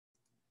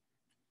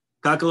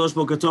Kakalosh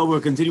Boker Tov, we're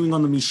continuing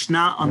on the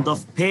Mishnah on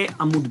Daf Pei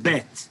Amud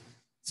Bet.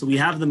 So we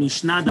have the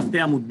Mishnah Daf Pei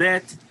Amud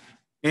Bet,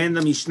 and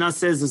the Mishnah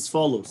says as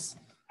follows: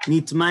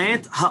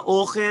 Nitmaet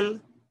ha'ochel.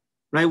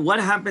 Right,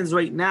 what happens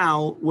right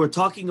now? We're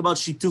talking about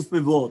shituf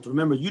mevot.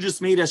 Remember, you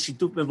just made a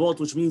shituf mevot,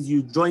 which means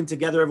you joined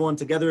together, everyone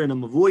together in a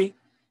mavui.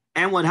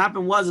 And what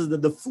happened is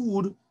that the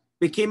food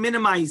became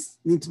minimized.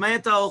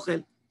 Nitmaet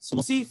ha'ochel.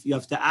 So you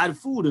have to add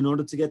food in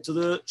order to get to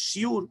the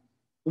shiur.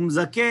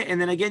 Umzakeh,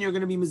 and then again, you're going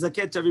to be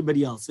mizakeh to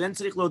everybody else.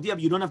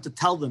 You don't have to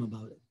tell them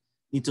about it.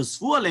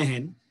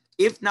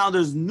 If now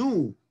there's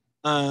new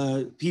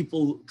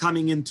people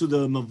coming into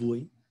the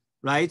mavui,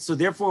 right? So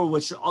therefore,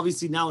 which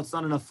obviously now it's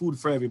not enough food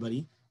for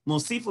everybody.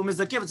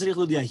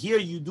 Here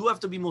you do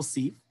have to be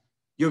mosif.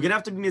 You're going to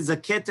have to be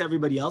mizakeh to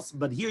everybody else,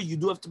 but here you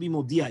do have to be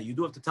modia. You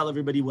do have to tell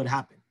everybody what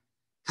happened.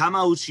 Kama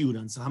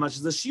shiuran. So how much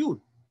is the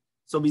shiur?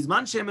 So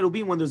bizman she'em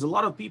erubin, when there's a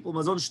lot of people,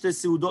 mazon shte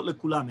seudot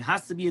lekulam. It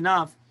has to be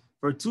enough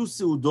for 2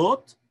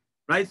 seudot,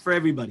 right, for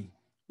everybody.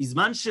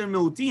 Bizman she'em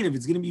meutin, if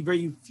it's going to be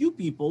very few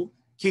people,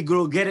 ki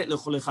grogeret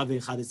lechol echad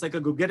ve'echad. It's like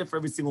a grogeret for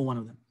every single one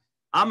of them.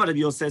 Amar Rabbi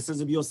Yosef says,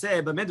 Rabbi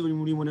Yosef, but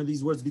one of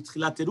these words,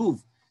 bitchilat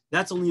eruv.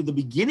 That's only at the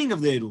beginning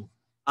of the eruv.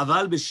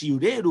 Aval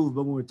b'shiyurei eruv,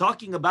 but when we're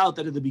talking about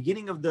that at the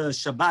beginning of the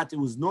Shabbat, it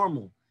was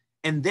normal.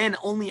 And then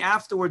only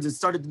afterwards it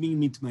started being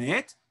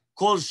mitmaet,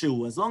 kol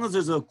shehu. As long as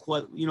there's a,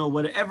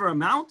 whatever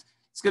amount,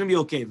 it's going to be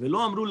okay.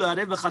 V'lo amru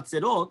la'arev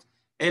v'chatzerot,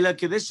 ela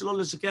kedei shelo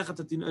l'shekech et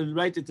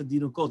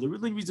hadinokot. The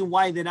real reason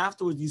why then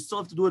afterwards you still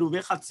have to do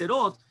eruv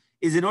chatzerot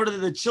is in order that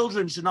the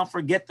children should not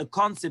forget the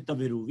concept of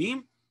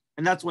eruvim,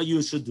 and that's why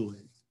you should do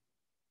it.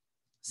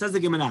 Says the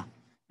Gemara,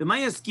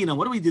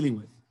 what are we dealing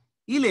with?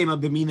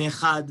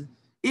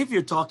 If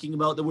you're talking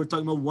about that, we're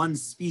talking about one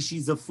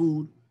species of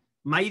food,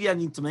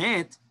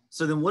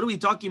 so then what are we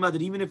talking about?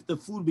 That even if the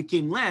food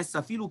became less,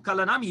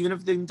 even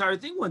if the entire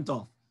thing went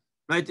off,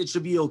 right? It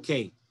should be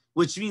okay.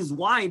 Which means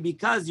why?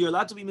 Because you're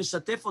allowed to be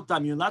mishatef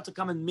otam. You're allowed to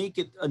come and make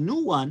it a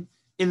new one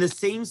in the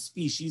same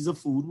species of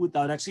food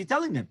without actually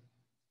telling them.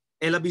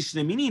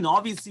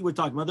 Obviously, we're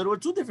talking about there were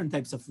 2 different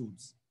types of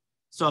foods.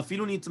 So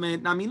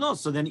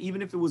so then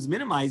even if it was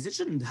minimized, it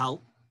shouldn't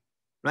help,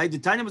 right? The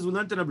time as we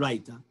learned in a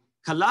Braita,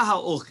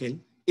 kalaha ochel,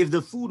 if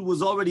the food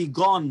was already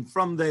gone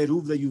from the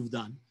eruv that you've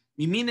done,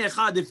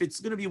 if it's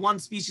going to be one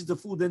species of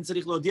food, then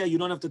tzarich lodia, you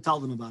don't have to tell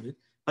them about it.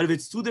 But if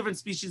it's 2 different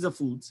species of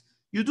foods,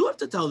 you do have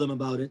to tell them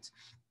about it.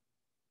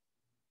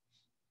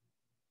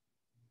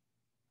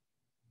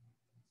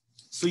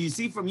 So you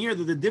see from here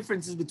that the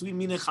difference is between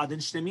min echad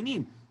and shne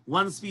minim,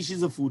 1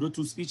 species of food or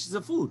 2 species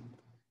of food.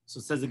 So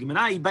it says the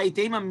Gemara, he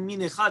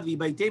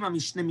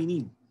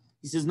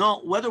says, no,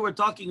 whether we're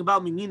talking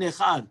about min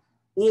echad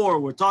or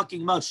we're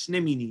talking about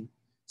shne minim,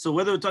 so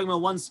whether we're talking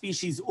about 1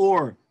 species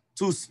or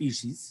 2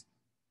 species,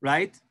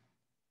 right?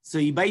 So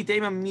even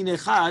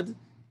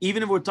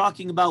if we're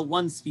talking about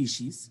 1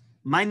 species,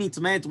 what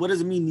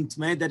does it mean,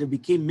 nitmaet, that it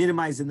became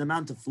minimized in the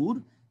amount of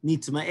food?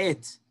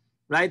 Nitmaet,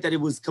 right? That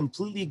it was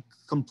completely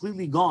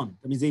gone.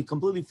 That means they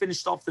completely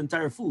finished off the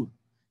entire food.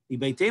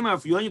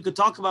 If you could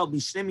talk about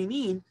bishne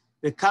minim,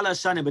 the kala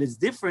shane, but it's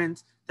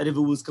different that if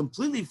it was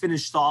completely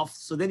finished off,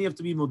 so then you have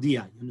to be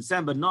modia. You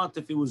understand? But not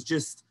if it was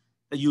just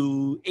that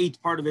you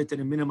ate part of it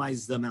and it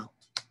minimized the amount.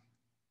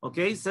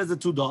 Okay, says the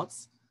 2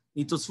 dots.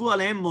 Nitosfu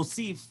aleim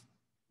mosif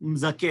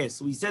mzakeh.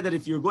 So we said that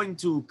if you're going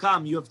to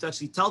come, you have to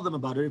actually tell them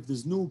about it. If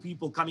there's new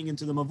people coming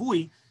into the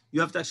mavui,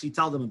 you have to actually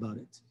tell them about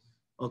it.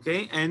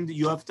 Okay, and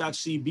you have to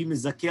actually be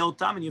mizakeh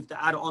otam, and you have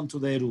to add on to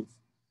the eruv.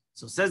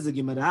 So says the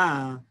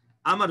Gemara,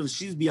 Amar of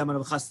Shizbi, Amar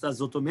of Chasta,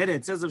 Zotomeret,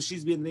 it says of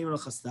Shizbi in the name of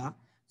Chasta.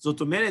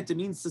 Zotomeret, it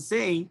means to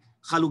say,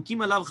 Chalukim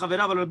alav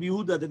chaverav al Rabbi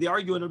Yehuda, that they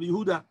argue on Rabbi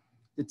Yehuda.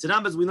 The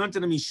Tanam, as we learned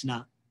in the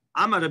Mishnah,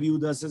 Amar Rabbi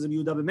Yehuda, says Rabbi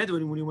Yehuda,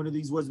 when one of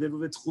these words,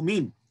 Beruvet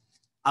Chumim,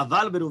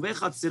 Aval Beruvet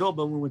Chatzerot,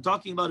 but when we're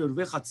talking about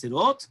Beruvet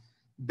Chatzerot,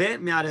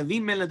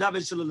 Me'aravim men ladat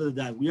ve'shelo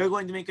ladat. We are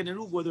going to make an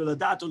eruv whether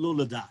ladat or lo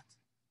ladat.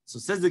 So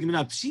says the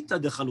Gemara,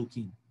 Pshita de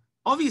Chalukim.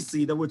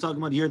 Obviously, that we're talking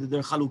about here that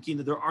they're Chalukim,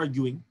 that they're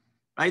arguing,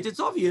 right? It's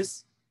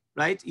obvious.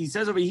 Right? He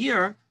says over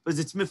here, because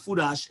it's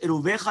mefurash,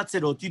 eruvei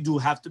chatzerot, you do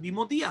have to be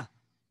modia.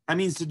 That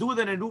means to do with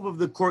an eruv of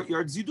the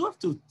courtyards, you do have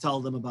to tell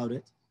them about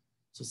it.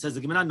 So says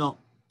the Gemara, no.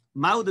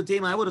 I would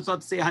have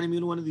thought to say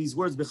one of these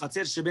words,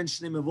 bechatzer sheben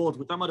shnei mavot.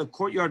 We're talking about a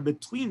courtyard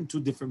between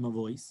 2 different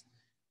mavois.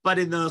 But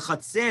in the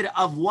chatzer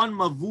of 1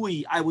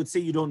 mavui, I would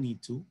say you don't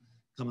need to.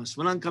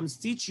 Kamashmalan comes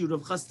teach you,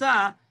 Rav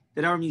Chasta,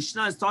 that our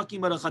Mishnah is talking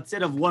about a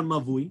chatzer of 1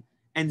 mavui,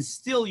 and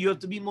still you have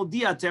to be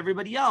modia to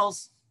everybody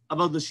else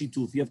about the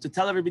shituf. You have to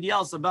tell everybody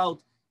else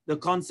about the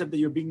concept that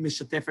you're being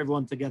mishatef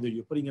everyone together.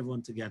 You're putting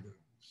everyone together.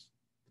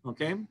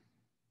 Okay?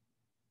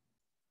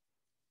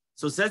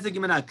 So says the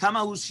Gemara, Kama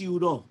hu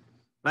shiuro,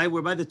 right?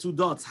 We're by the 2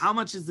 dots. How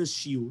much is the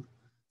shiur?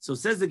 So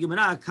says the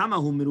Gemara,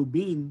 Kama hu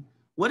mirubin.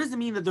 What does it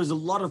mean that there's a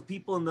lot of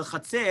people in the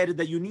chatzer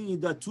that you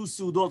need 2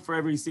 seudot for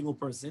every single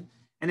person?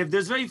 And if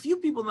there's very few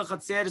people in the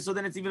chatzer, so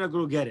then it's even a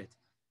grogeret.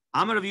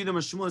 Amar Rav Yehuda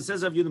Mashmuel,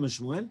 says Rav Yehuda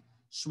Mashmuel,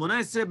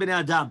 18 bnei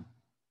Adam,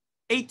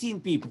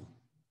 18 people.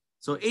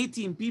 So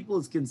 18 people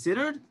is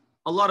considered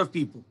a lot of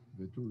people.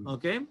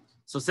 Okay?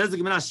 So says the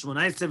Gemara,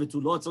 Shmonai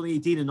Sevetulot, it's only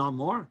 18 and not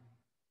more.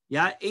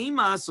 Yeah,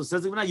 Ema, so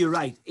says the Gemara, you're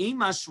right.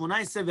 Ema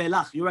Shmonai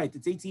Sevelach, you're right,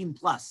 it's 18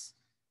 plus.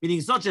 Meaning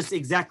it's not just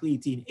exactly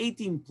 18.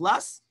 18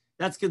 plus,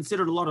 that's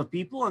considered a lot of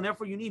people, and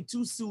therefore you need 2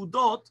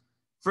 Seudot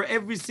for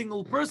every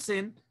single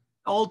person,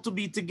 all to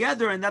be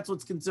together, and that's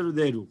what's considered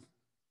the Eruv.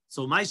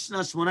 So Maishna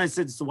Shmonai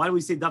said, so why do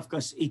we say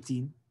Dafkash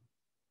 18?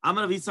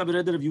 Amar Avitza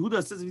Bered Rav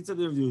Yehuda says Avitza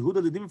Rav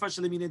Yehuda, the Dim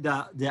Fashalemine,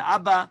 the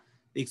Abba,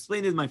 they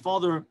explained it, my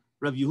father,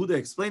 Rav Yehuda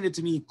explained it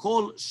to me,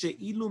 Kol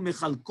She'ilu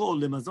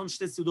Mechalkol, Lemazon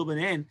Shte Seudot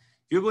B'nehen, if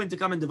you're going to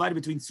come and divide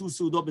between 2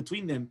 Seudot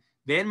between them,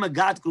 and you're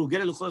not going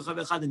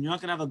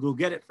to have a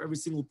grogeret for every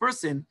single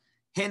person,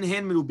 hen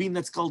merubin,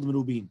 that's called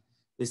merubin.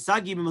 The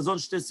sagi b'mazon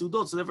shte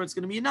seudot, so therefore it's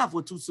going to be enough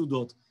with 2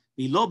 seudot.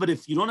 But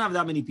if you don't have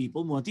that many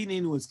people,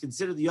 muatinenu is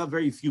considered that you have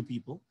very few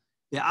people.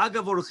 The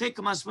agav orchei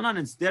kamashmanan,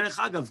 it's derech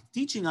agav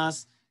teaching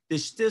us the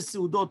shte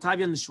seudot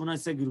tavian l'shmonai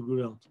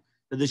grogeret.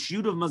 That the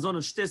shiud of mazon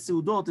of shte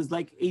seudot is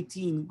like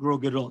 18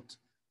 grogerot.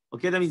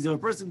 Okay, that means if a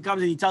person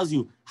comes and he tells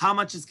you how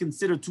much is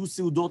considered 2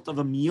 seudot of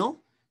a meal,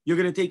 you're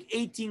going to take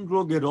 18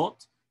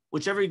 grogerot,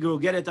 whichever you go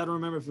get it, I don't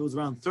remember if it was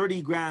around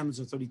 30 grams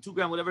or 32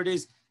 grams, whatever it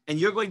is, and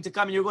you're going to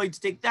come and you're going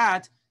to take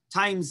that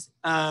times,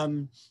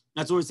 that's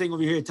what we're saying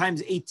over here,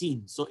 times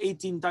 18. So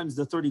 18 times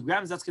the 30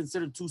 grams, that's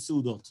considered 2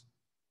 seudot.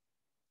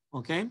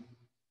 Okay?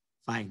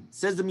 Fine.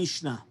 Says the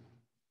Mishnah.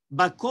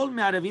 You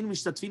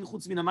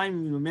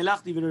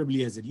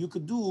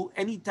could do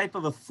any type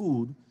of a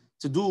food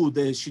to do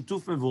the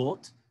shituf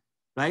mevot,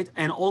 right?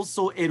 And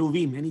also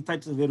eruvim, any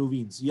types of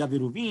eruvin. So you have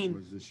eruvin.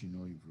 Where's the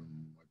shinoi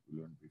from what we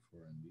learned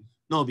before and this?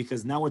 No,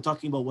 because now we're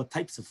talking about what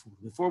types of food.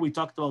 Before we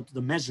talked about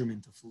the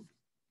measurement of food.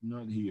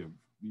 Not here.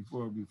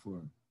 Before.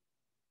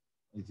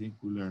 I think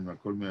we learned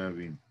Makol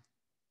Me'avim.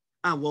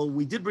 Well,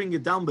 we did bring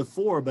it down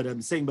before, but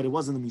I'm saying, but it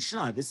wasn't the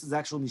Mishnah. This is the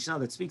actual Mishnah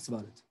that speaks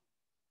about it.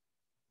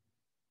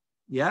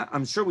 Yeah,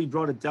 I'm sure we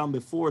brought it down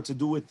before to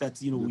do with that,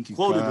 we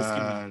quoted this.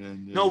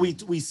 No,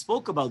 we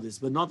spoke about this,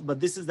 but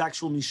this is the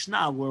actual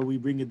Mishnah where we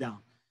bring it down.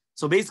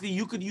 So basically,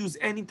 you could use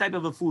any type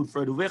of a food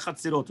for Eruvei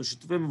Chatzirot or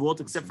Shitufei Mevot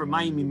except for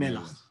Mayim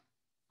Mimelach.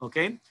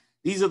 Okay?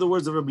 These are the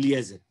words of Rabbi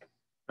Eliezer.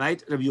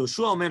 Right? Rabbi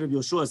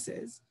Yoshua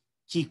says,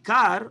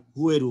 Kikar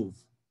hu eruv.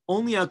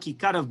 Only a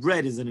kikar of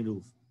bread is an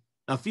eruv.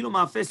 Afilu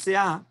ma'afeh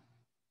se'ah,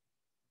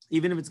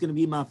 even if it's going to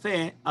be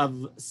ma'afeh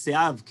of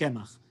se'ah of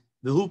kemach.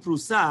 V'hu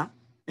prusa,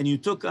 and you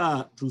took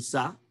a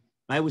prusa,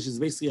 right, which is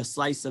basically a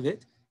slice of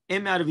it.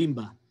 Em me'arvim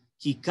ba.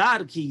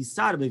 Kikar ki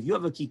isar, but if you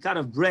have a kikar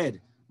of bread,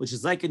 which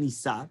is like an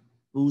isar,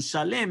 v'hu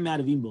shalem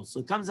me'arvim bo.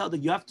 So it comes out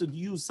that you have to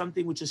use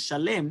something which is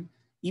shalem,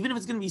 even if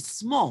it's going to be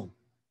small,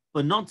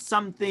 but not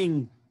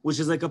something which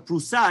is like a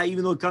prusa,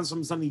 even though it comes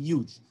from something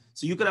huge.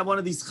 So you could have one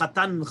of these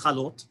chatan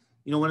chalot,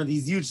 one of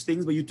these huge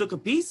things, but you took a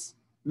piece?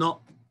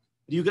 No.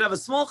 You could have a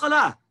small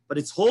challah, but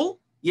it's whole?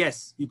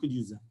 Yes, you could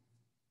use that.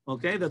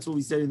 Okay, that's what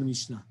we said in the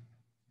Mishnah.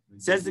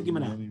 Says the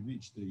Gemara.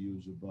 They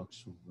use a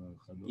box of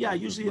chalot. Yeah,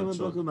 usually a box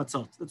of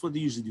matzot. That's what they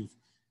usually do.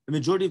 The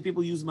majority of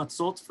people use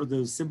matzot for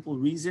the simple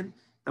reason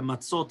that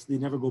matzot, they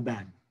never go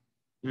bad.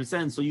 You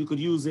understand? So you could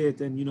use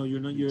it and,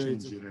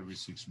 change it every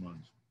 6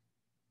 months.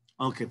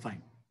 Okay,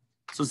 fine.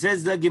 So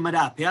says the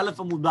Gemara, Pe'alef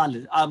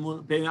Amud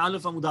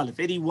Aleph,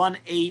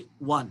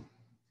 81A1.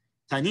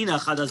 Tanina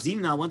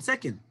Chadazimna, 1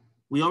 second.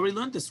 We already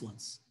learned this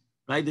once,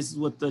 right? This is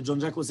what John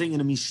Jack was saying in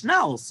a Mishnah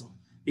also.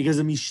 Because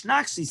the Mishnah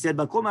actually said,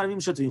 so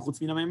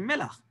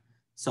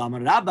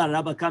Amar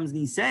Rabba comes and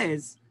he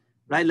says,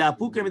 right,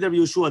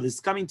 this is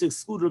coming to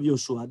exclude Rav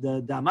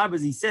Yoshua. The Amar,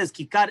 he says,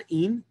 Kikar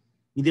in,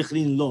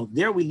 midechlin lo.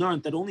 There we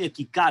learned that only a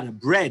kikar, a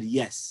bread,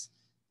 yes,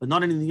 but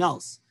not anything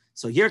else.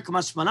 So here,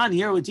 Kamashmanan,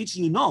 here we're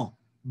teaching you, no.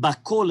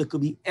 Bakol, it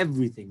could be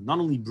everything, not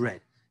only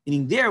bread.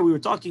 Meaning there, we were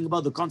talking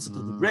about the concept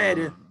of the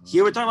bread.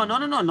 Here we're talking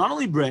about, no, not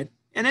only bread,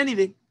 and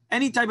anything,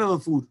 any type of a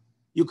food.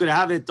 You could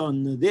have it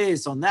on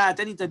this, on that,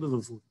 any type of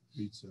a food.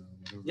 Pizza,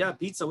 whatever. Yeah,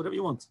 pizza, whatever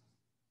you want.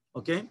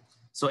 Okay?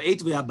 So,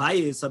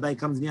 Abai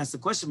comes and he asks the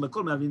question, he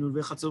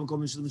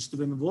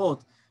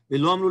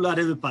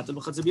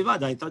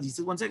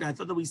said, 1 second, I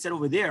thought that we said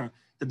over there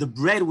that the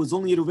bread was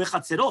only Eruvei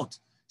Chatzerot.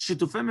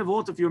 Shitufei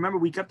Mevot, if you remember,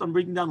 we kept on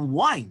breaking down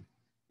wine.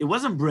 It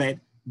wasn't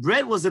bread.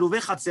 Bread was Eruvei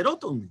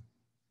Chatzerot only.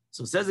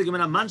 So says the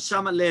Gemara, Man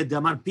Shama Le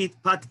Damar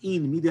Pat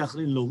In Midi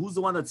Achlin Lo. Who's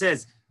the one that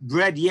says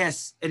bread,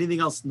 yes, anything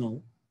else,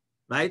 no?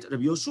 Right?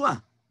 Rabbi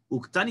Yoshua.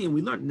 Uktani, and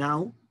we learned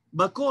now,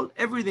 Bakol,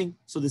 everything.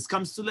 So this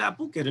comes to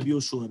Le'apuke, Rabbi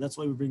Yoshua. That's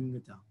why we're bringing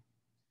it down.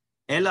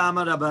 Ela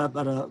Amar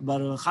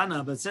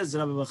Barachana, but it says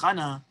Rabbi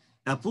Barachana,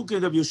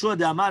 Le'apuke Rabbi Yoshua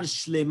de Amar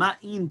Shlema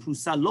In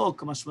Prusa Lo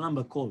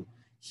Kamashmanan Bakol.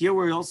 Here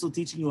we're also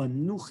teaching you a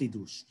new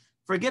chidush.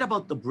 Forget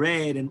about the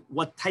bread and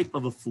what type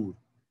of a food.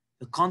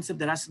 The concept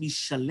that has to be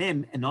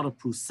shalem and not a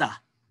prusa.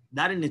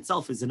 That in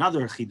itself is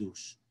another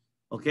chidush.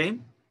 Okay?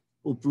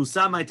 So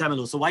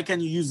why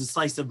can't you use a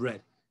slice of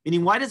bread?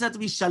 Meaning, why does it have to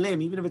be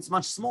shalem? Even if it's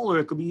much smaller,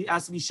 it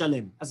has to be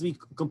shalem. It has to be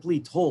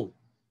complete, whole.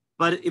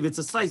 But if it's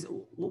a slice,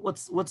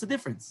 what's the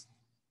difference?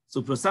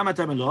 So because of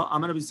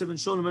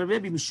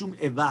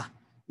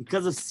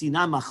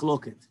sina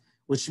machloket,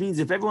 which means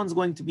if everyone's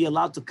going to be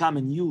allowed to come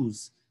and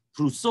use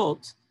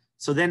prusot,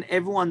 So then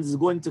everyone's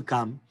going to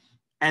come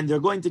and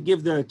they're going to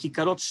give the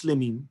kikarot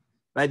shlemim,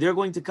 right? They're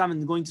going to come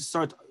and going to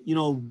start,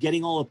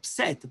 getting all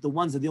upset at the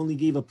ones that they only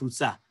gave a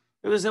prusa.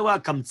 They're going to say, well,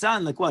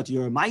 kamtzan, like what?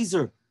 You're a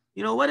miser.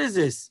 What is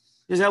this?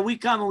 Is that we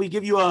come and we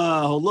give you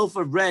a loaf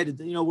of bread.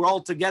 We're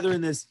all together in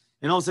this.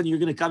 And all of a sudden you're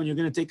going to come and you're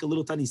going to take a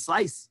little tiny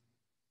slice.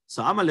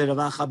 So Amal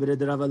Ravacha bered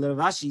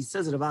Ravashi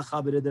says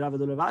Ravacha bered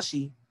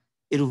Ravashi,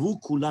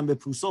 Irvu kulam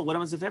beprusot. What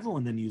happens if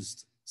everyone then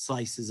used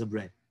slices of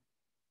bread?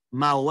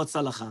 What's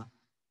halacha?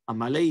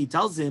 Amalei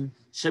tells him,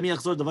 Shemi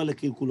yachzor davar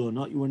lekilkulo.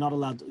 No, you're not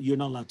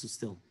allowed to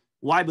steal.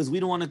 Why? Because we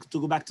don't want to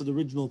go back to the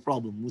original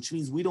problem, which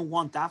means we don't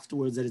want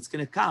afterwards that it's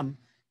going to come,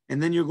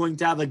 and then you're going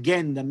to have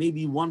again that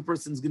maybe one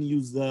person's going to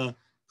use the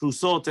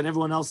prusot and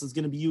everyone else is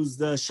going to be used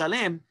the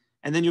shalem,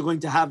 and then you're going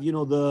to have,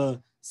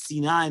 the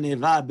Sina and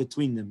Eva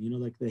between them,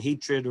 like the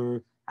hatred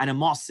or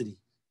animosity,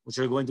 which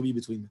are going to be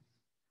between them.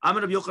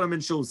 Amar Rabbi Yochanan ben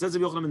Shaul, says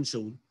Rabbi Yochanan ben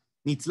Shaul,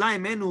 Nitla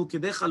imenu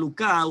kedei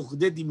chaluka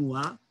uchdei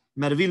dimua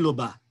mervin lo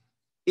ba.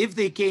 If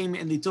they came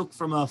and they took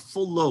from a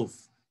full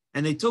loaf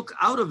and they took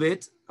out of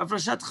it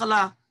afrashat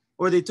chala,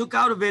 or they took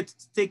out of it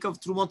to take of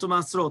trumot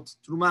masrot,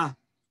 truma,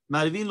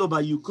 mervin lo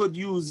ba, you could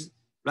use,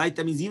 right?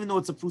 That means even though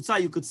it's a prusa,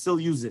 you could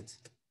still use it.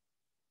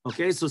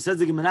 Okay, so says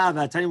the Gemara,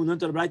 V'atani we learned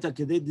to the Braita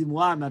kedei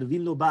dimua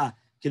mervin lo ba.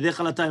 We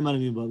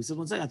said,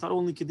 one second, I thought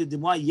only kedei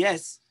dimua.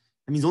 Yes,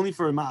 that means only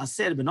for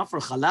maaser, but not for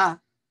chala.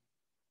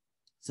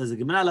 Says the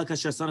Gemara,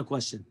 it's not a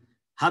question.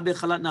 Ha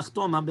bechalat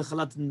nachtom, ha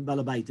bechalat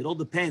balabait. It all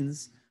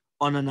depends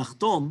on a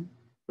nachtom,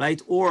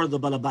 right, or the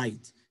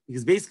balabait.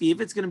 Because basically, if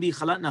it's going to be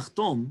chalat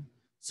nachtom,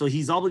 so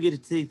he's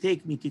obligated to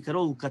take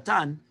mikikarol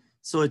katan,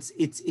 so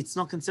it's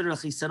not considered a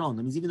chisaron.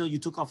 That means even though you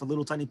took off a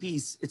little tiny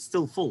piece, it's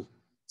still full,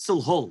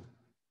 still whole.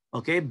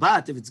 Okay,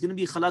 but if it's going to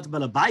be chalat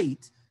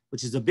balabait,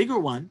 which is a bigger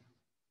one,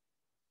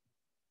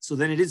 so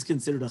then it is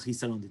considered a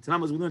chisaron.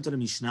 Tanam, as we learned to the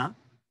Mishnah,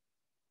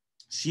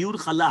 shiur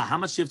chala, how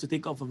much do you have to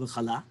take off of a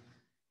chala?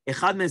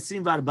 Echad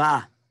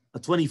me-24, a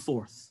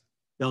 24th.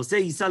 They'll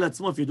say yisa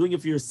latzmo if you're doing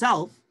it for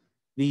yourself,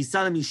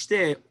 v'yisa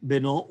lemishte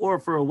beno, or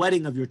for a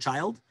wedding of your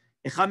child.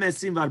 Echad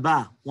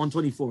me-24,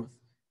 1/24.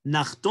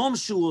 Nachtom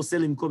shu oseh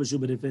limkor b'shu,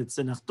 but if it's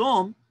a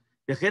nachtom,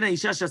 v'chen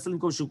ha'isha she'aseh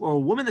limkor b'shu, or a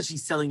woman that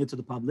she's selling it to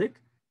the public,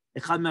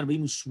 echad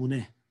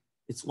me-48,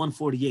 it's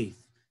 1/48.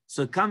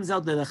 So it comes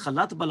out that a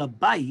chalat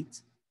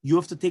balabait, you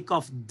have to take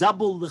off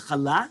double the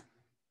chala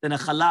than a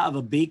chala of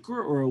a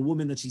baker or a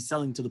woman that she's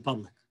selling to the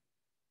public.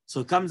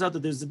 So it comes out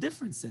that there's a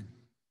difference then.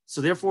 So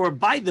therefore,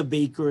 by the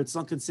baker, it's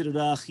not considered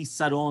a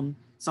chisaron.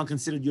 It's not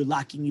considered you're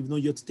lacking, even though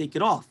you have to take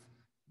it off.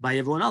 By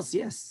everyone else,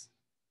 yes.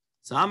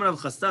 So Amar Rav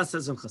Chasta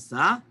says Rav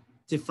Chasta,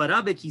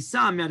 Tefara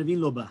bekisa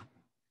me'arvin lo ba.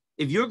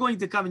 If you're going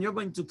to come and you're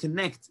going to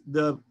connect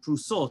the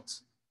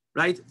prusot,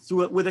 right,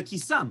 through it with a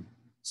kisam.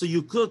 So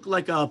you cook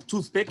like a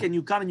toothpick and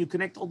you come and you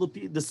connect all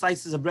the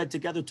slices of bread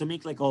together to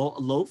make like a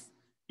loaf.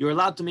 You're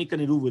allowed to make an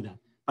eruv with that.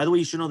 By the way,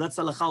 you should know that's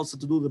halacha also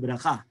to do the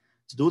beracha.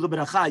 To do the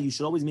beracha, you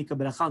should always make a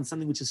beracha on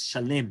something which is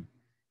shalem.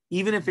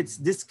 Even if it's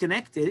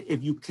disconnected,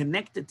 if you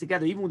connect it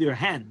together, even with your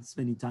hands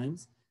many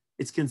times,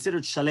 it's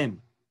considered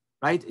shalem,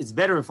 right? It's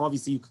better if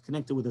obviously you could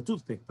connect it with a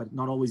toothpick, but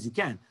not always you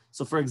can.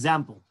 So for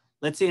example,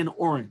 let's say an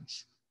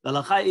orange. The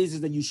halacha is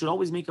that you should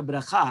always make a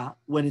beracha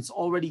when it's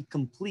already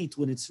complete,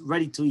 when it's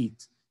ready to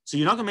eat. So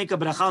you're not going to make a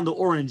bracha on the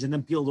orange and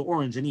then peel the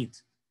orange and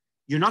eat.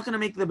 You're not going to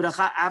make the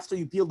bracha after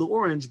you peel the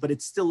orange, but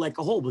it's still like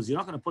a whole, because you're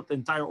not going to put the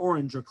entire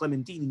orange or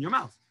clementine in your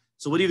mouth.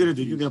 So what are you going to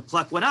do? You're going to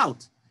pluck one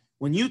out.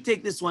 When you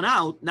take this one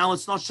out, now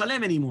it's not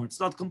shalem anymore. It's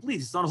not complete.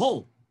 It's not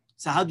whole.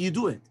 So how do you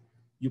do it?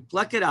 You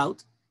pluck it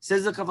out.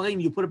 Says the Kavarim,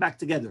 you put it back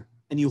together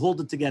and you hold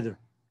it together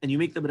and you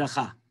make the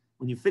bracha.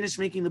 When you finish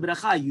making the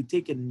bracha, you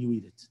take it and you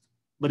eat it.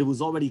 But it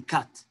was already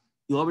cut.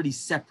 You already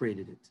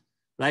separated it.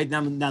 Right?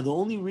 Now, the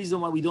only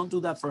reason why we don't do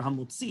that for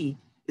hamotzi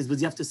is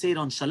because you have to say it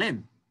on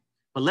shalem.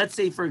 But let's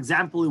say, for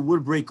example, it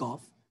would break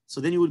off. So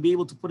then you would be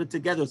able to put it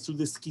together through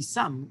this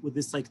kisam with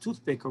this like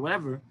toothpick or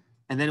whatever,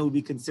 and then it would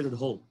be considered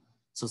whole.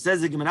 So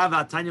says the Gemara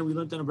V'atanya, we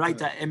learned in a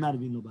Braita,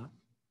 emarvin lo ba,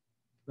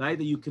 right?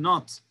 That you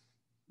cannot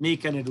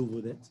make an eruv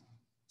with it.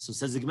 So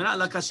says the Gemara,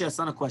 la kashe, it's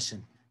not a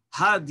question.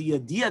 Ha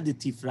diya de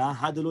tifra,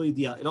 ha de lo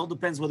diya. It all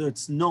depends whether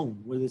it's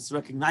known, whether it's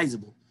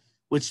recognizable,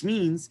 which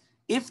means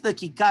if the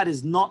kikar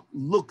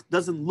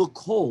doesn't look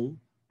whole,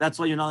 that's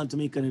why you're not allowed to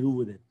make an eruv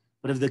with it.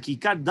 But if the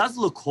kikar does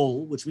look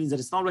whole, which means that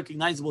it's not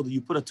recognizable that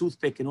you put a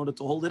toothpick in order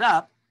to hold it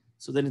up,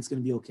 so then it's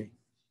going to be okay.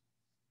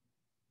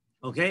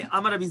 Okay?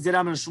 Amar Rabbi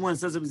Zera ben Shmuel,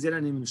 says Rabbi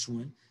Zera ben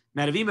Shmuel,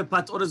 Me'arvim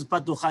bepat orez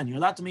bepat dochan. You're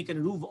allowed to make an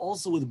eruv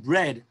also with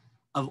bread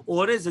of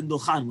orez and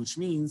dochan, which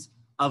means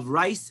of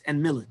rice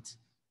and millet.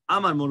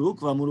 Amar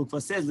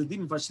Morukva says,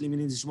 L'dim fashlim in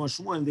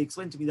Shmuel, they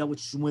explained to me that what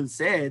Shmuel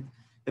said,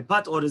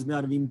 bepat orez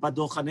me'arvim, bepat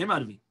dochan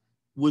e'marvim.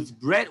 With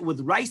bread, with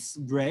rice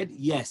bread,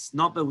 yes,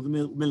 not with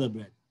millet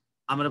bread.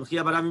 You're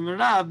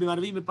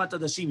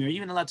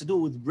even allowed to do it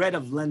with bread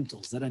of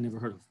lentils. That I never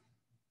heard of.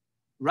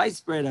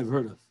 Rice bread I've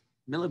heard of.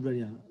 Millet bread,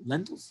 yeah.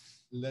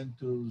 Lentils?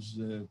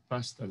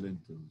 Pasta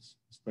lentils,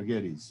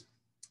 spaghettis.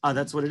 Ah,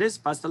 that's what it is?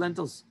 Pasta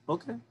lentils.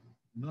 Okay.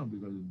 No,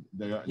 because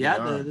they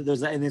are.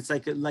 There's and it's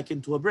like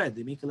into a bread.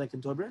 They make it like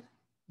into a bread.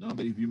 No,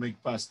 but if you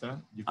make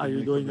pasta, you can you're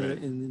make doing bread.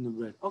 it in the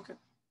bread. Okay,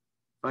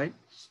 right.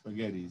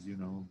 Spaghettis,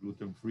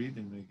 gluten free.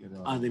 They make it.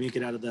 They make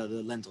it out of the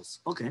lentils.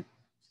 Okay.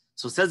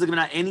 So says the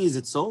Gemara, any is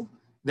it so?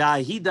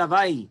 Right?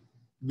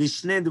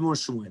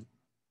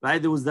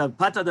 There was the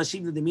pata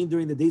dashim that they made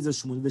during the days of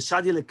Shmuel.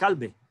 V'shadi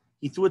lekalbe.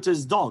 He threw it to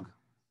his dog.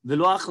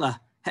 V'lo achla.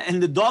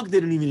 And the dog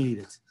didn't even eat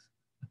it.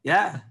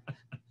 Yeah.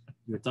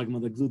 You're talking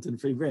about the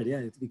gluten-free bread. Yeah,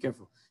 you have to be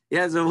careful.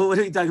 Yeah, so what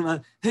are we talking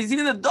about?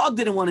 Even the dog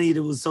didn't want to eat it.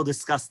 It was so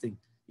disgusting.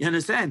 You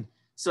understand?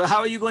 So how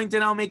are you going to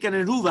now make an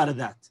eruv out of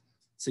that?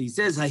 So he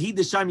says, Hahid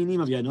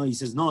deshaminim avya. No, he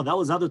says, no, that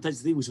was other types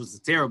of thing, which was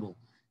terrible.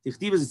 It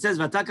says,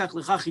 V'atakach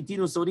lecha chitin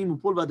u'sorim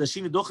u'pul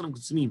v'adashim v'dochem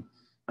kutzmim.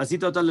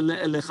 V'asita ota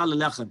lecha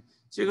lelechem.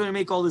 So you're going to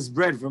make all this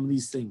bread from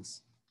these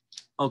things.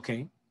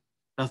 Okay.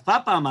 Rav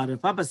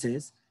Papa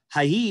says,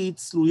 Hahid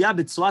sluya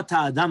b'tzuat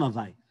ha'adam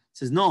avay.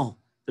 Says, no.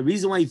 The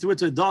reason why he threw it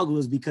to a dog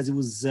was because it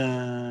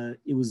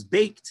was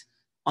baked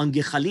on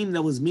gechalim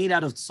that was made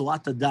out of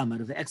tzuat adam,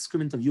 out of the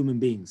excrement of human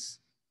beings.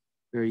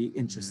 Very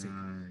interesting.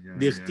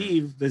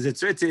 Dichtiv, as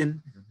it's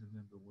written,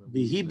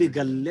 v'hi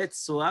begalet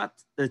tzuat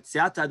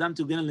tziat adam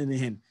tugena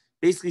lenehem.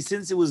 Basically,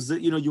 since it was,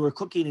 you were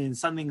cooking it in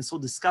something so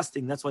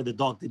disgusting, that's why the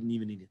dog didn't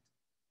even eat it.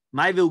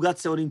 Mai ve'ugat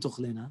seorim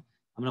tochlena.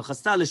 Amar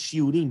chasta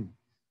l'shiurim.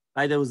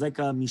 Right, there was like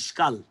a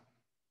mishkal,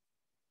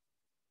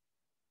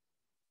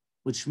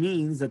 which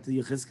means that the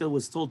Yechezkel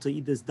was told to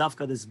eat this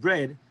dafka, this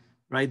bread,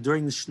 right,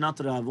 during the Shnat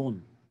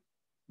Ravon.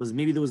 Because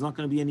maybe there was not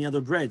going to be any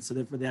other bread, so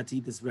therefore they had to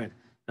eat this bread.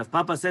 Rav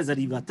Papa says,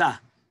 Arivata.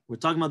 We're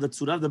talking about the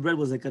tzura of the bread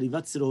was like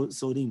Arivat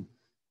Sorim.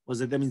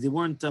 That means they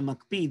weren't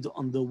makpid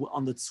on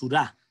the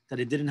tzura, that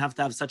it didn't have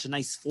to have such a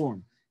nice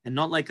form. And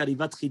not like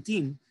Arivat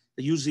Chitim,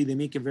 that usually they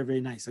make it very,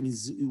 very nice. I mean,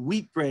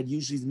 wheat bread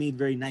usually is made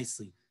very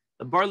nicely.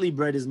 The barley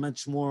bread is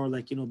much more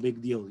like,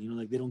 big deal.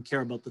 Like they don't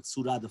care about the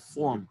tzura, the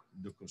form.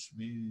 The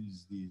kusmin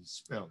is the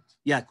spelt.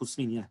 Yeah,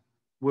 kusmin, yeah.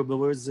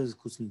 Where's the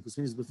kusmin?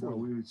 Kusmin is before. No,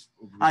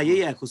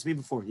 kusmin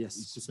before, yes.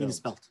 Kusmin is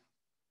spelt.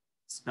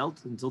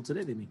 Spelt until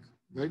today they make.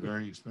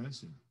 Very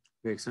expensive.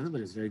 Very expensive, but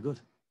it's very good.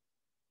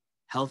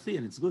 Healthy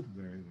and it's good.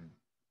 Very good.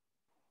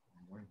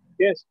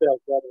 Yes,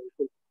 spelt, brother.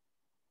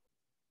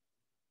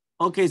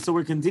 Okay, so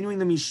we're continuing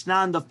the Mishnah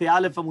and the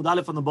Pe'alef Amud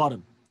Aleph on the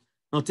bottom.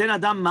 So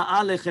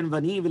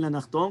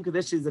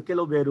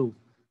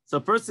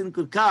a person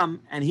could come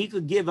and he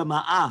could give a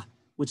ma'ah,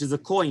 which is a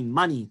coin,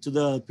 money, to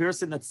the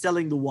person that's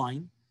selling the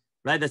wine,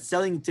 right? That's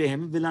selling to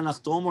him,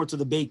 or to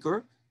the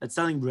baker that's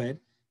selling bread.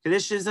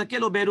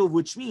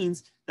 Which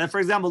means that,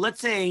 for example,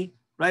 let's say,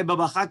 right,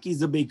 Baba Chaki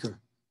is a baker.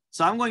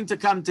 So I'm going to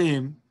come to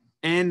him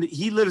and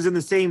he lives in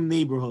the same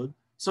neighborhood.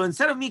 So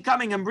instead of me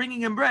coming and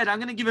bringing him bread, I'm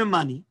going to give him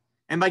money.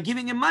 And by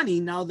giving him money,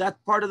 now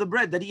that part of the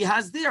bread that he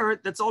has there,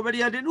 that's already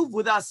a renuv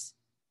with us.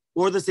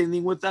 Or the same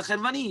thing with the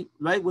chervani,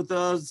 right? With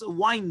the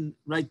wine,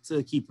 right,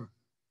 keeper.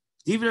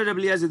 These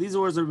are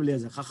words of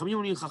Eliezer.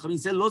 Chachamim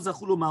said, "Lo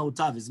zachulu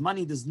ma'utav." His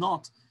money does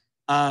not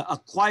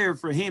acquire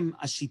for him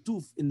a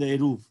shituf in the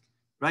eruv,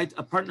 right?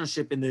 A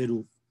partnership in the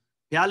eruv.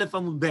 Pe'alef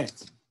amud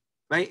bet,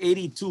 right?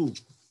 82,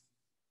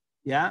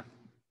 yeah.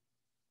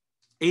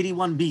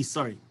 81b,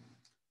 sorry.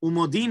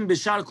 Umodim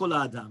b'shar kol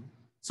adam.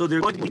 So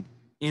they're going to be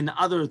in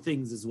other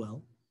things as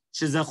well.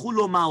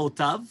 Shezachulu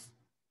ma'utav.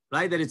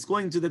 Right, that it's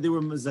going to that they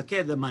were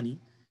mezakeh the money.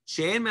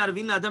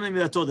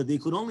 That they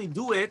could only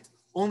do it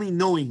only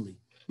knowingly.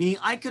 Meaning,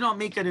 I cannot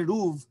make an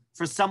eruv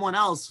for someone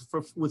else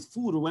with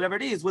food or whatever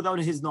it is without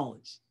his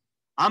knowledge.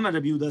 Amar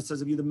Rabbi Yehuda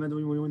says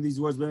when these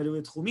words you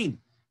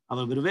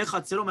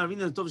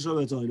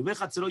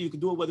can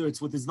do it whether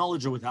it's with his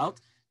knowledge or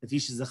without. Because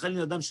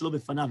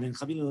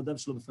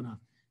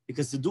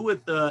to do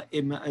with the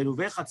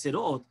eruvei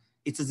chatzerot,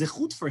 it's a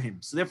zechut for him.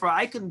 So therefore,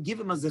 I can give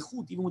him a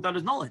zechut even without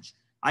his knowledge.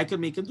 I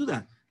can make him do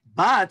that.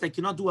 But I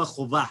cannot do a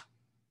chovah,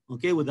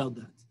 okay, without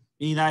that.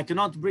 Meaning I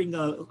cannot bring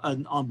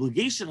an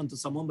obligation onto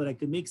someone, but I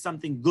can make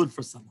something good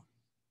for someone.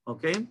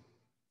 Okay?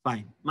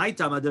 Fine. My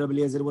Tamad Rabbi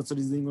Eliezer, what's the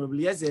reasoning of Rabbi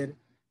Eliezer?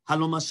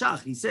 Halo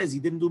mashach. He says he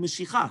didn't do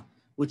mishicha,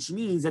 which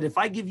means that if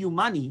I give you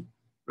money,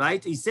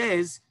 right, he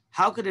says,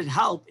 how could it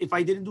help if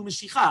I didn't do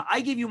mishicha? I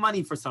give you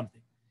money for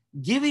something.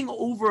 Giving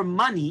over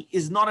money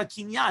is not a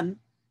kinyan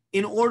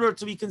in order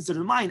to be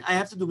considered mine. I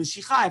have to do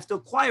mishicha, I have to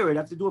acquire it, I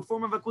have to do a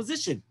form of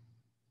acquisition.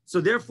 So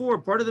therefore,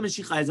 part of the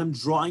Meshicha is I'm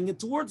drawing it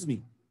towards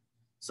me.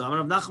 So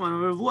Rav Nachman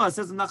Rav Ravua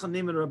says Nachman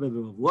name it Rabbi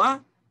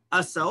Ravua.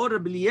 Asaor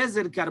Rabbi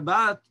Eliezer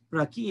karbat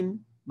prakim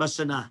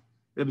bashana.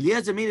 Rabbi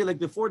Eliezer made it like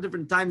the 4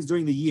 different times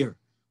during the year,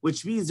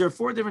 which means there are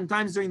 4 different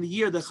times during the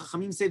year that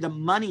Chachamim say the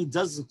money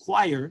does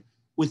acquire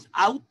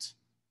without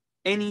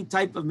any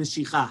type of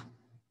Meshicha.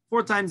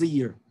 4 times a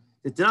year.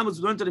 The Tanam was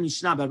learned to the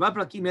Mishnah. Barba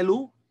prakim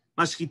elu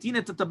mashchitin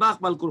et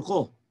tabach bal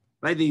korcho.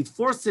 Right, they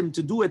force him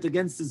to do it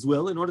against his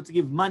will in order to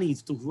give money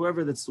to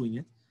whoever that's doing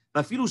it.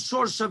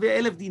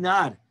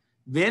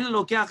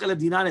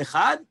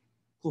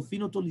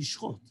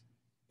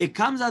 It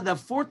comes out that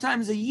 4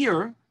 times a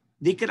year,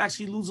 they could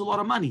actually lose a lot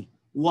of money.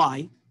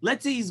 Why?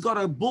 Let's say he's got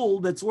a bull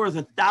that's worth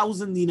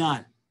 1,000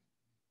 dinar.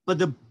 But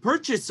the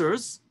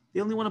purchasers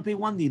They only want to pay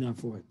 1 dinar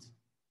for it.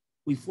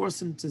 We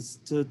force him to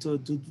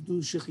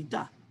do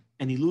shechita,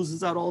 and he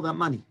loses out all that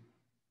money.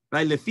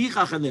 Right?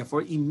 Lefichach, and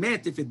therefore,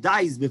 imet, if it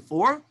dies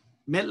before,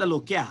 met la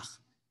lokeach.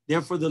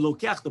 Therefore, the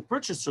lokeach, the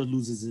purchaser,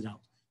 loses it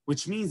out,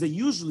 which means that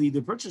usually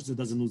the purchaser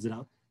doesn't lose it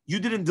out. You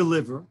didn't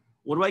deliver.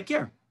 What do I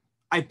care?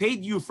 I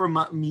paid you for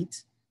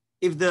meat.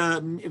 If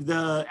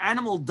the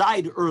animal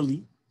died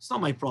early, it's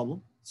not my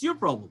problem. It's your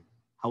problem.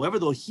 However,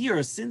 though,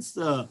 here, since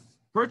the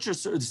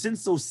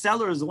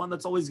seller is the one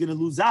that's always going to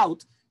lose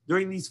out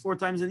during these 4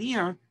 times in the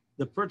year,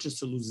 the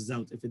purchaser loses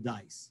out if it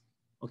dies.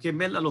 Okay,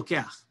 mela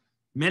lokeach.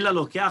 Mela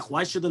lokeach,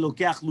 why should the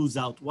lokeach lose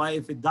out? Why,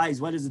 if it dies,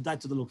 why does it die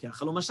to the lokeach?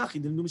 Halo mashach, he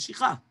didn't do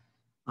meshicha.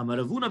 Amar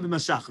Ravuna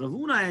b'mashach.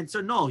 Ravuna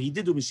answered, no, he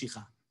did do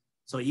meshicha.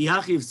 So,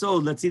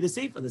 let's see the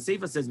Seifa. The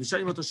Seifa says,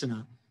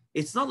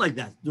 it's not like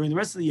that. During the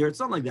rest of the year, it's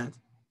not like that.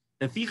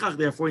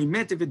 Therefore, he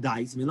meant if it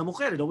dies,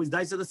 it always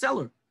dies to the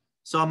seller.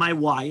 So am I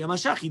why?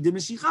 Amashach, he did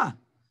meshicha.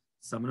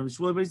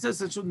 But he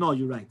says, no,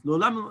 you're right.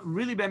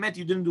 Really, Be'emet,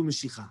 you didn't do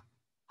meshicha.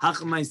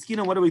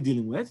 What are we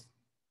dealing with?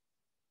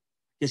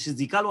 He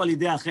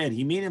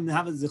made him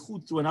have a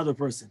zechut to another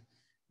person.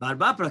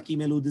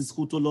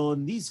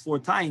 In these 4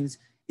 times,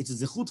 it's a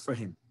zechut for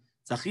him.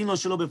 So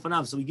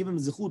we give him a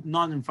zechut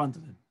not in front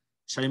of him.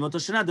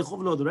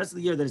 The rest of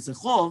the year that it's a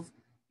chov,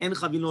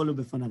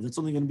 that's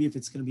only going to be if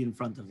it's going to be in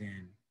front of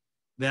him.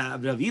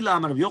 Rav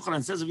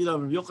Yochanan says,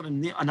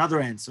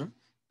 another answer.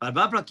 No,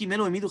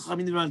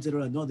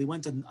 they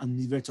went on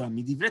Divrei Torah.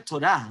 Divrei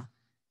Torah,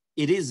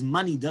 it is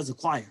money does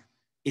acquire.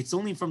 It's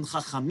only from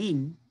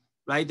Chachamim,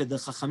 right, that the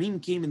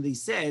Chachamim came and they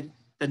said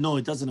that no,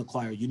 it doesn't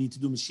acquire. You need to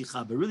do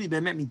Meshicha. But really,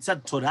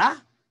 mitzad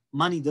Torah,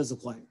 money does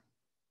acquire.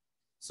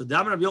 So the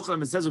Rav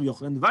Yochanan says, Rav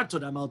Yochanan, Dvar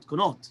Torah ma'ot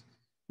konot.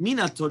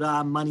 Mina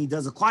Torah, money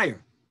does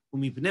acquire. So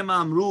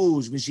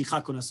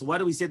why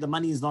do we say the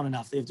money is not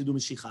enough? They have to do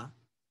Meshicha.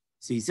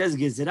 So he says,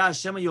 Gezerah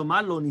Shema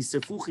Yomar lo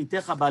nisrefu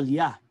chitecha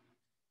baliyah.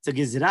 So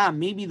Gezerah,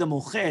 maybe the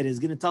mocher is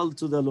going to tell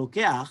to the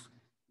lokeach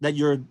that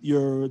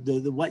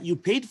the what you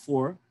paid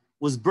for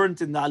was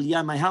burnt in the aliyah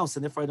in my house,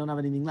 and therefore I don't have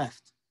anything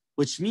left.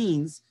 Which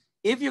means,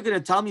 if you're going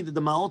to tell me that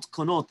the ma'ot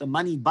konot, the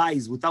money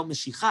buys without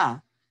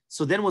meshicha,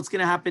 so then what's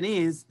going to happen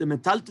is the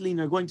metaltalin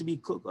are going to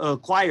be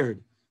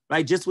acquired,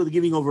 right, just with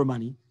giving over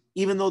money,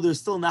 even though they're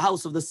still in the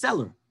house of the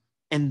seller.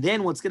 And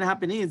then what's going to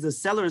happen is the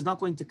seller is not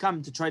going to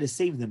come to try to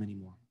save them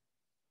anymore,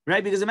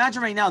 right? Because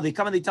imagine right now, they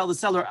come and they tell the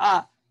seller,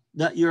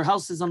 that your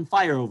house is on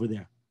fire over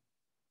there.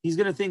 He's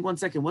going to think, 1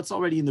 second, what's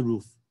already in the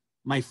roof?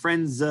 My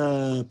friend's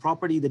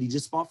property that he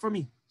just bought for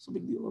me? So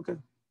big deal, okay.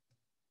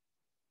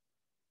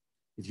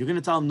 If you're going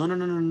to tell him,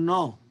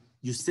 no,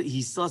 he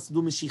still has to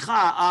do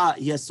meshicha,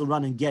 he has to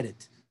run and get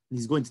it. And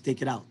he's going to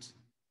take it out.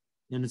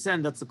 You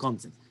understand? That's the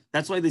concept.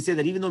 That's why they say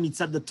that even though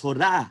mitzad the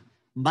Torah,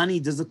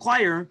 money does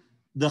acquire,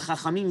 the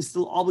Chachamim is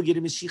still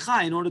obligated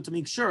meshicha in order to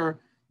make sure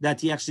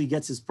that he actually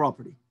gets his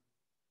property.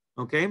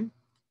 Okay?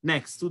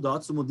 Next, 2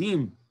 dots.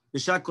 Umudim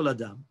b'shakol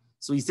adam.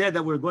 So he said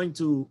that we're going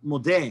to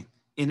modeh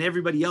in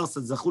everybody else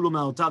that zachulu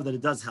ma'otav, that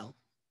it does help.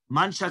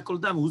 Man shakol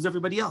adam, who's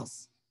everybody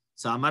else?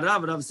 So Amar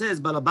Rav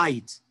says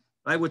balabait.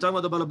 Right? We're talking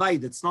about the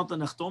balabait. It's not the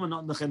nachtom and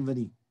not the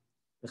chenvani.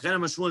 The Chen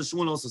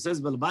Shmuel also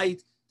says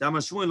balabait. The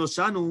Amar Shmuel lo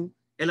shanu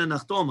ela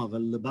nachtom.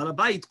 But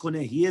balabait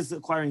koneh. He is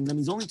acquiring them.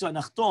 He's only to a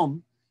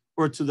nachtom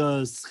or to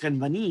the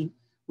chenvani,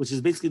 which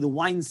is basically the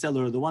wine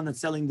seller, the one that's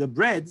selling the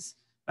breads,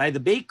 right? The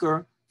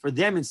baker. For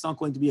them, it's not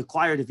going to be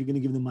acquired if you're going to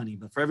give them money.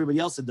 But for everybody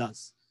else, it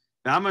does.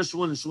 Amar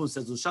Shmuel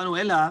says, Ushanu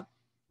ela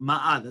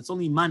ma'ad. That's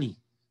only money.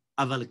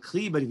 Aval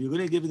kli, but if you're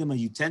going to give them a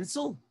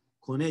utensil,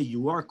 koneh,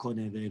 you are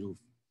koneh the eruv.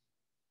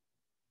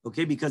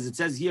 Okay, because it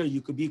says here,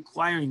 you could be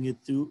acquiring it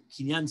through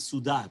kinyan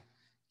sudar.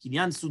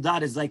 Kinyan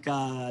sudar is like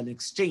an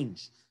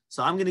exchange.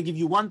 So I'm going to give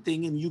you one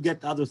thing and you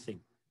get the other thing.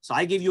 So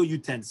I gave you a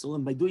utensil,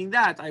 and by doing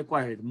that, I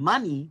acquired it.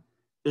 Money,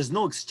 there's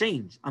no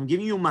exchange. I'm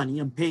giving you money,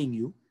 I'm paying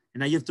you,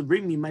 and now you have to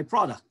bring me my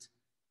product.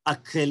 A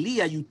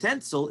keli, a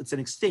utensil, it's an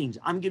exchange.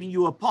 I'm giving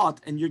you a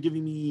pot and you're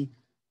giving me,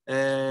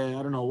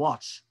 a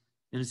watch,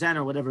 you understand,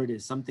 or whatever it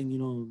is.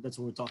 Something, that's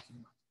what we're talking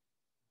about.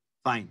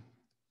 Fine.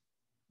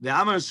 The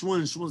Amar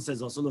Shmuel says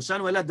also,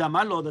 Loshanu ela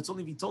damalo, that's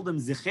only if he told them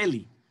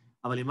zecheli.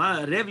 But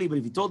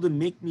if he told them,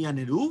 make me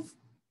an eruv,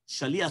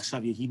 shaliach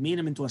shavia. He made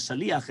him into a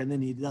shaliach and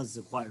then he does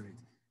acquire it.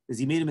 Because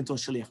he made him into a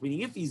shaliach.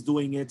 Meaning if he's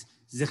doing it,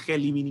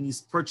 zecheli, meaning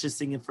he's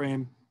purchasing it for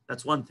him,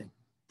 that's one thing.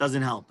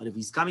 Doesn't help. But if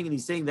he's coming and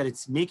he's saying that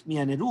it's make me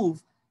an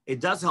eruv, it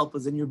does help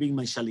us, and you're being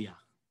my shaliach.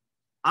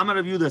 Amar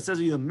Rav Yehuda says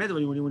when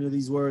you hear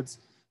these words,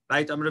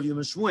 right? Amar Rav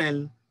Yehuda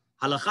Shmuel,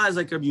 halacha is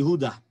like Rav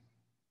Yehuda,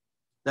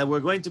 that we're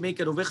going to make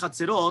a roveh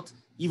chatzerot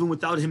even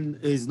without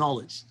his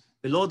knowledge.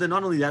 Below that,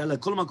 not only that, like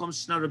kol makom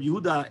shna Rav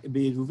Yehuda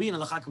be'Eiruvin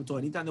halacha k'mto.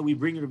 Anytime that we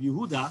bring Rav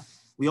Yehuda,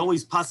 we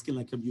always paskin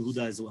like Rav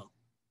Yehuda as well.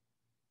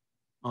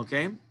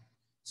 Okay,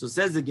 so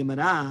says the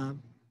Gemara.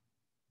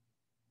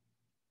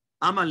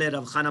 Amar le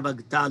Rav Chana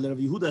Bagta, Rav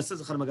Yehuda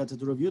says Chana Bagta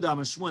to Rav Yehuda.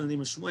 Amar Shmuel,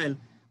 name of Shmuel.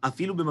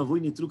 Afilu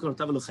b'mavui nitlu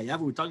karotav lo.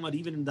 We're talking about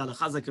even in the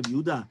halacha like Rav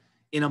Yehuda,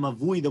 in a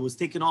mavui that was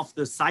taken off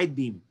the side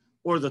beam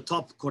or the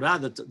top korah,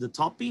 the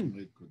top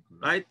beam,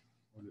 right?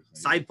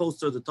 Side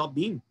post or the top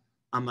beam.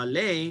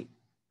 Amalei,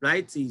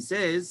 right? So he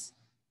says,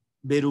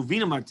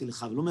 Beiruvin amarti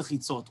lecha v'lo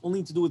mechitzot,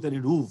 only to do with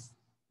an eruv,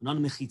 not a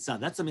mechitza.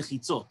 That's a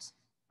mechitzot,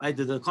 right?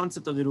 The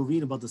concept of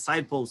Eiruvin about the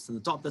side post and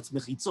the top, that's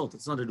mechitzot.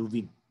 It's not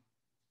Eiruvin.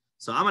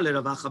 So Amalei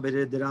Ravacha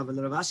bered Rav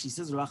Ravashi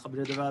says Ravacha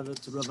bered Rav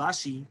to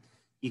Ravashi.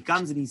 He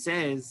comes and he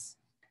says,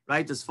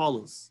 right, as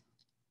follows.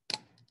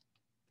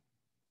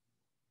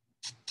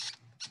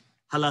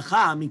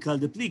 Halacha mikal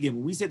de pligim.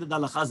 When we say that the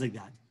halacha is like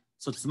that,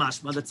 so it's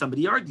mashma that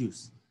somebody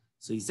argues.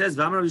 So he says,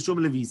 V'amar Rav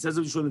Yishua Levi, says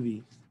Rav Yishua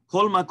Levi,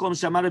 Kol makom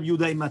shamar Rav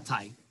Yehuda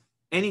imatai.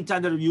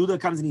 Anytime that Rav Yehuda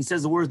comes and he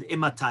says the word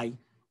imatai,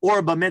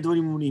 or bamed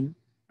dvarim munim,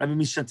 Rabbi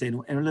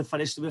Mishatenu, and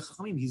lefaresh the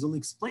chachamim, he's only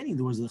explaining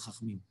the words of the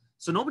chachamim.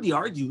 So nobody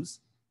argues.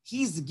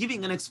 He's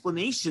giving an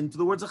explanation to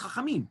the words of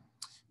chachamim.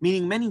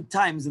 Meaning many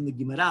times in the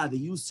Gemara, they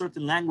use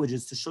certain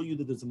languages to show you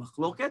that there's a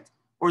machloket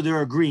or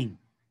they're agreeing.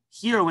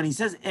 Here, when he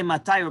says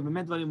ematai or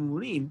bamed dvarim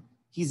munim,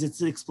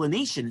 it's an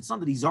explanation. It's not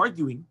that he's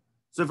arguing.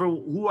 So for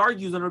who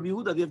argues on Rabbi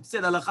Yehuda, they have to say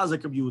that halacha is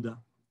like Rabbi Yehuda.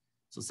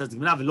 So it says the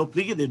Gemara, v'lo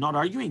pligi, they're not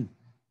arguing.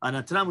 And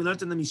we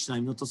learned in the Mishnah,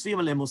 we learned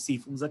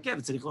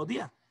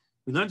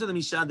in the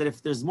Mishnah that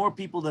if there's more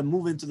people that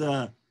move into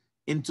the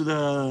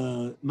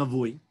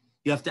mavui,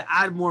 you have to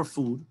add more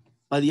food,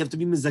 but you have to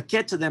be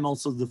mizaket to them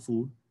also the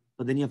food,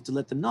 but then you have to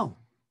let them know.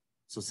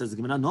 So it says the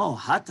Gemara, no,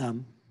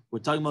 hatam, we're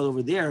talking about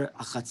over there,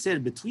 a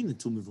chatzer between the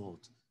two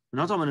mivot. We're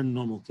not talking about a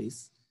normal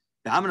case.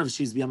 The Amar of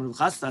Shiz bi Amar of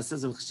Chasta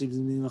says of Shiz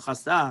bi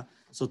Chasta.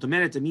 So to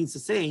merit, it means to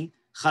say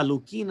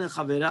chalukin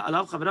chavera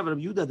alav chavera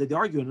Rabbi Yehuda that they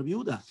argue on Rabbi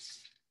Yehuda.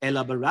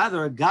 Ela, but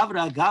rather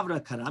gavra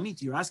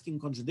karamit. You're asking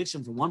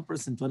contradiction from one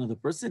person to another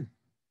person,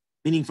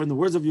 meaning from the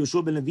words of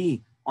Yoshua ben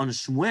Levi on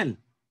Shmuel.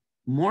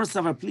 More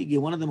savar pligi.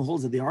 One of them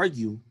holds that they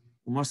argue.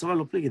 More savar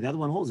lo pligi. The other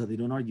one holds that they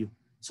don't argue.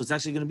 So it's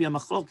actually going to be a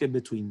machloket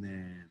between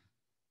them.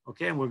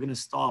 Okay, and we're going to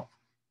stop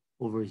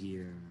over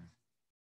here.